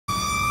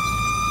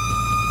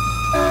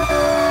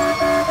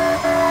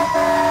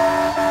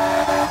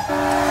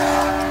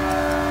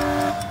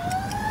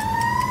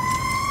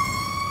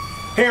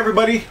Hey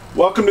everybody,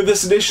 welcome to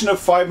this edition of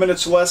 5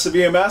 Minutes or Less of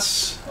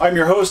EMS. I'm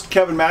your host,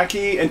 Kevin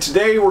Mackey, and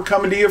today we're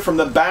coming to you from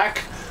the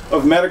back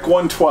of Medic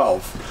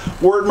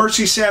 112. We're at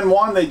Mercy San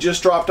Juan. They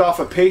just dropped off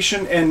a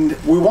patient, and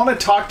we want to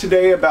talk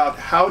today about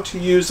how to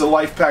use the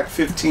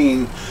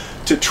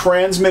LifePak15 to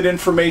transmit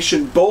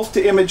information both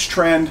to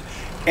ImageTrend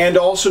and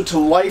also to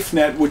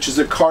LifeNet, which is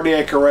a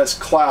cardiac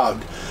arrest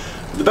cloud.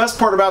 The best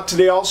part about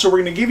today also,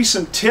 we're going to give you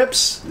some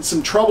tips and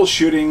some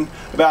troubleshooting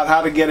about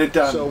how to get it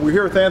done. So we're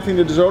here with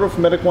Anthony DeSoto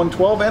from Medic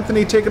 112.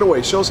 Anthony, take it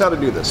away. Show us how to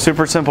do this.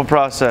 Super simple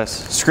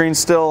process. Screen's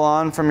still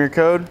on from your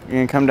code. You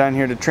can come down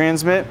here to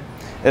transmit.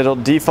 It'll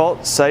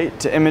default site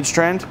to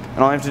ImageTrend, and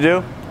all you have to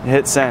do,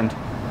 hit send.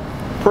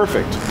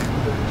 Perfect.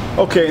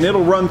 Okay, and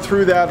it'll run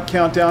through that,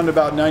 count down to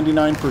about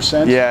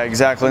 99%? Yeah,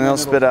 exactly, and they'll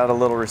spit out a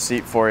little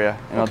receipt for you,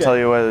 and it'll tell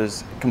you whether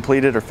it's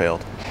completed or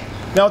failed.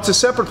 Now it's a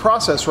separate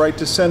process, right,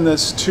 to send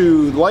this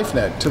to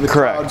LifeNet, to the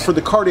cloud for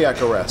the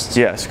cardiac arrests?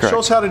 Yes, correct. Show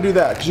us how to do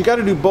that, because you got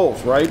to do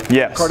both, right?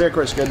 Yes. Cardiac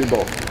arrest, you got to do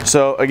both.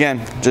 So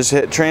again, just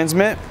hit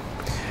transmit,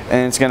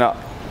 and it's going to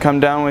come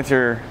down with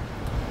your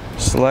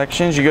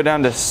selections. You go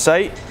down to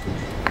site,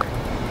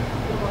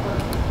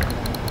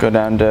 go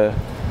down to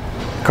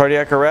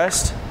cardiac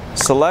arrest,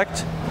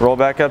 select, roll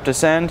back up to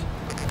send,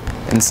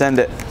 and send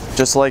it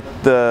just like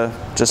the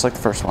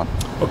first one.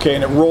 Okay,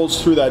 and it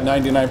rolls through that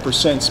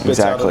 99%, spits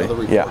out another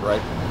report,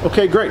 right?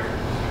 Okay, great.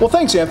 Well,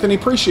 thanks, Anthony.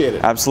 Appreciate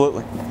it.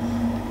 Absolutely.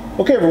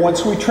 Okay, everyone,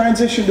 so we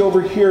transitioned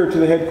over here to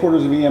the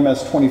headquarters of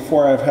EMS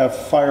 24. I have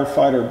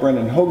firefighter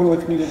Brendan Hogan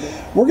with me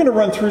today. We're going to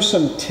run through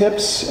some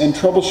tips and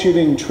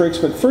troubleshooting tricks,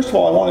 but first of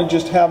all, I want to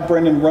just have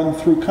Brendan run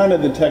through kind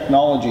of the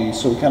technology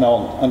so we kind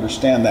of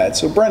understand that.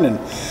 So, Brendan,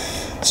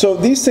 so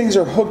these things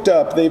are hooked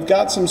up. They've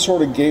got some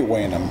sort of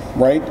gateway in them,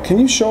 right? Can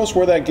you show us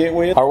where that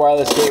gateway is? Our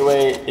wireless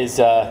gateway is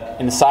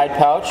in the side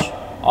pouch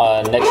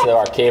next to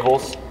our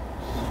cables,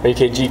 our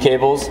EKG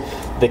cables.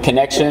 The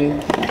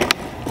connection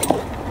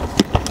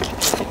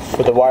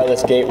for the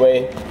wireless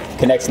gateway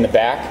connects in the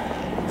back.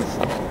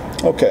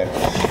 Okay,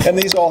 and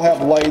these all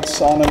have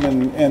lights on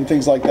them and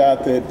things like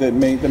that that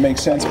make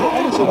sense. But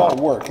how does it all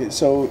work?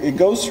 So it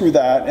goes through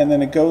that, and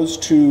then it goes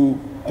to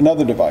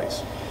another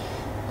device.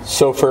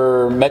 So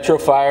for Metro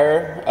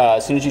Fire,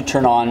 as soon as you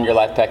turn on your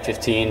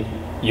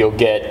LifePak15, you'll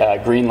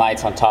get green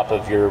lights on top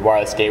of your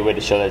wireless gateway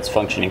to show that it's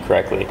functioning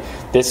correctly.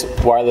 This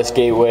wireless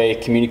gateway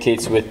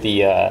communicates with the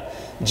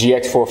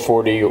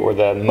GX440 or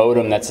the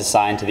modem that's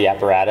assigned to the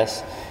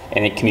apparatus,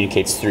 and it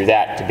communicates through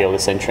that to be able to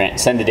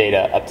send the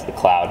data up to the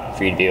cloud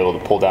for you to be able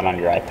to pull down on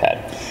your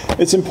iPad.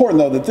 It's important,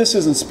 though, that this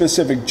isn't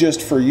specific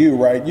just for you,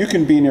 right? You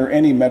can be near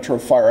any Metro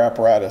Fire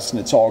apparatus, and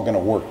it's all going to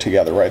work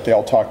together, right? They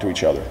all talk to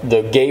each other.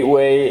 The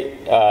gateway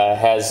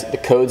has the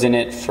codes in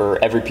it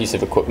for every piece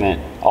of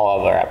equipment, all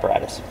of our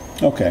apparatus.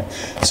 Okay,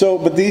 so,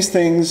 but these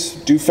things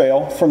do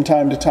fail from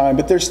time to time,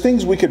 but there's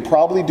things we could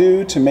probably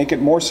do to make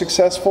it more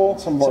successful.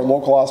 Some of our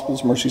local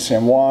hospitals, Mercy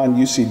San Juan,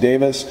 UC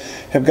Davis,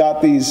 have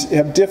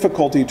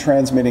difficulty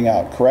transmitting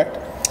out, correct?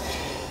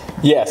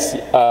 Yes,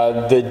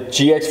 the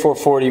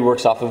GX440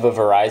 works off of a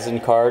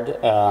Verizon card,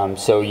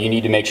 so you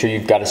need to make sure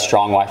you've got a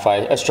strong Wi-Fi,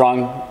 a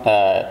strong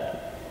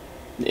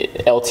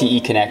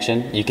LTE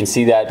connection. You can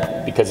see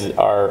that because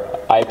our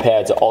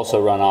iPads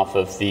also run off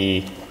of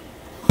the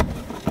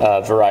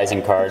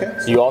Verizon card.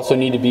 Okay. You also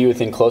need to be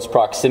within close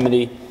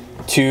proximity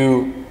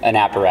to an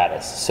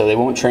apparatus, so they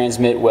won't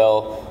transmit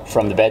well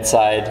from the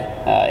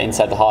bedside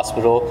inside the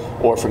hospital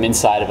or from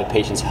inside of a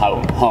patient's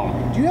home.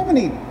 Do you have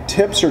any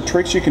tips or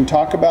tricks you can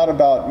talk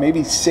about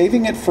maybe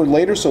saving it for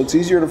later so it's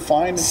easier to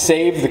find?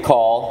 Save the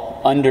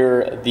call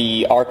under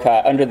the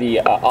archive, under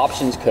the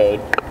options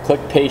code, click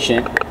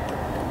patient,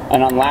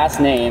 and on last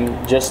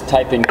name just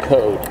type in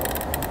code.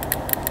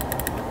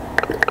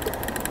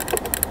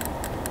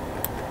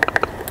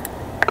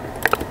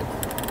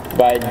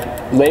 By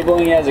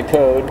labeling it as a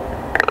code,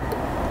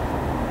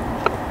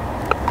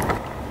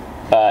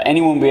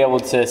 anyone will be able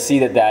to see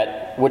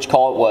which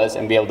call it was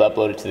and be able to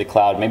upload it to the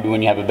cloud. Maybe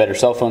when you have a better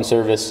cell phone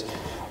service,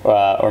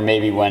 or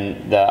maybe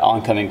when the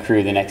oncoming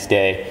crew the next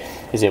day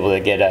is able to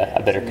get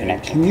a better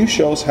connection. Can you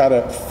show us how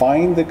to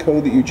find the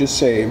code that you just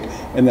saved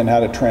and then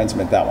how to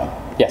transmit that one?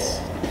 Yes.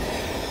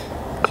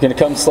 You're going to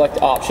come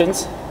select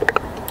options,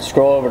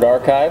 scroll over to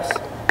archives.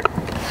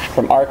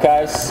 From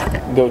archives,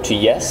 go to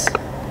yes.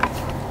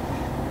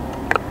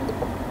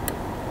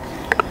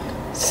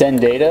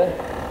 Send data,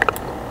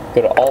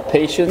 go to all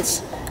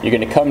patients. You're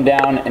going to come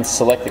down and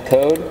select the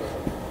code.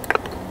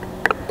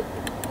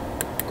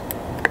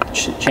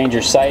 Change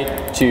your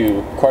site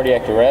to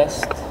cardiac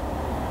arrest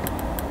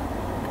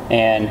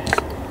and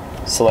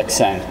select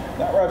send.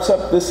 That wraps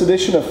up this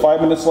edition of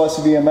 5 Minutes Less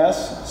of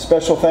EMS.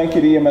 Special thank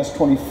you to EMS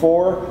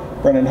 24,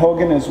 Brendan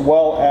Hogan, as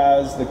well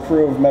as the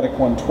crew of Medic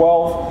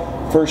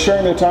 112 for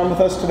sharing their time with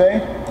us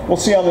today. We'll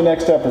see you on the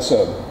next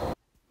episode.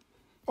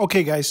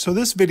 Okay guys, so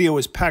this video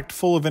is packed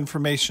full of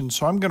information,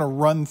 so I'm going to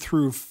run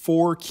through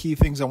 4 key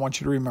things I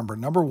want you to remember.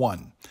 Number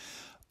 1,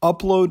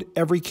 upload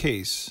every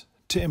case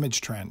to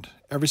ImageTrend,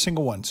 every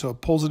single one, so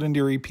it pulls it into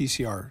your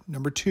ePCR.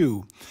 Number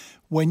 2,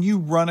 when you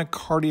run a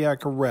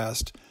cardiac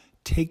arrest,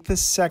 take the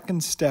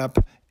second step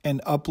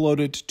and upload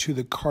it to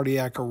the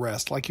cardiac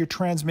arrest. Like you're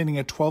transmitting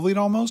a 12 lead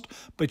almost,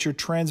 but you're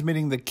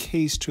transmitting the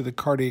case to the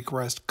cardiac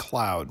arrest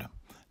cloud.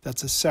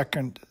 That's a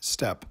second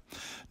step.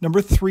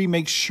 Number 3,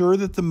 make sure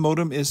that the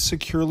modem is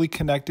securely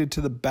connected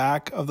to the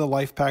back of the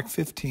LifePak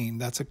 15.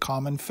 That's a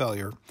common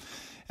failure.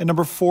 And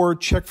number 4,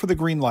 check for the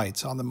green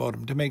lights on the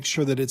modem to make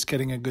sure that it's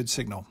getting a good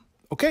signal.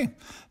 Okay,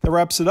 that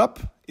wraps it up.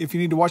 If you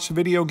need to watch the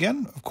video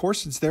again, of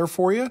course, it's there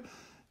for you.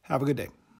 Have a good day.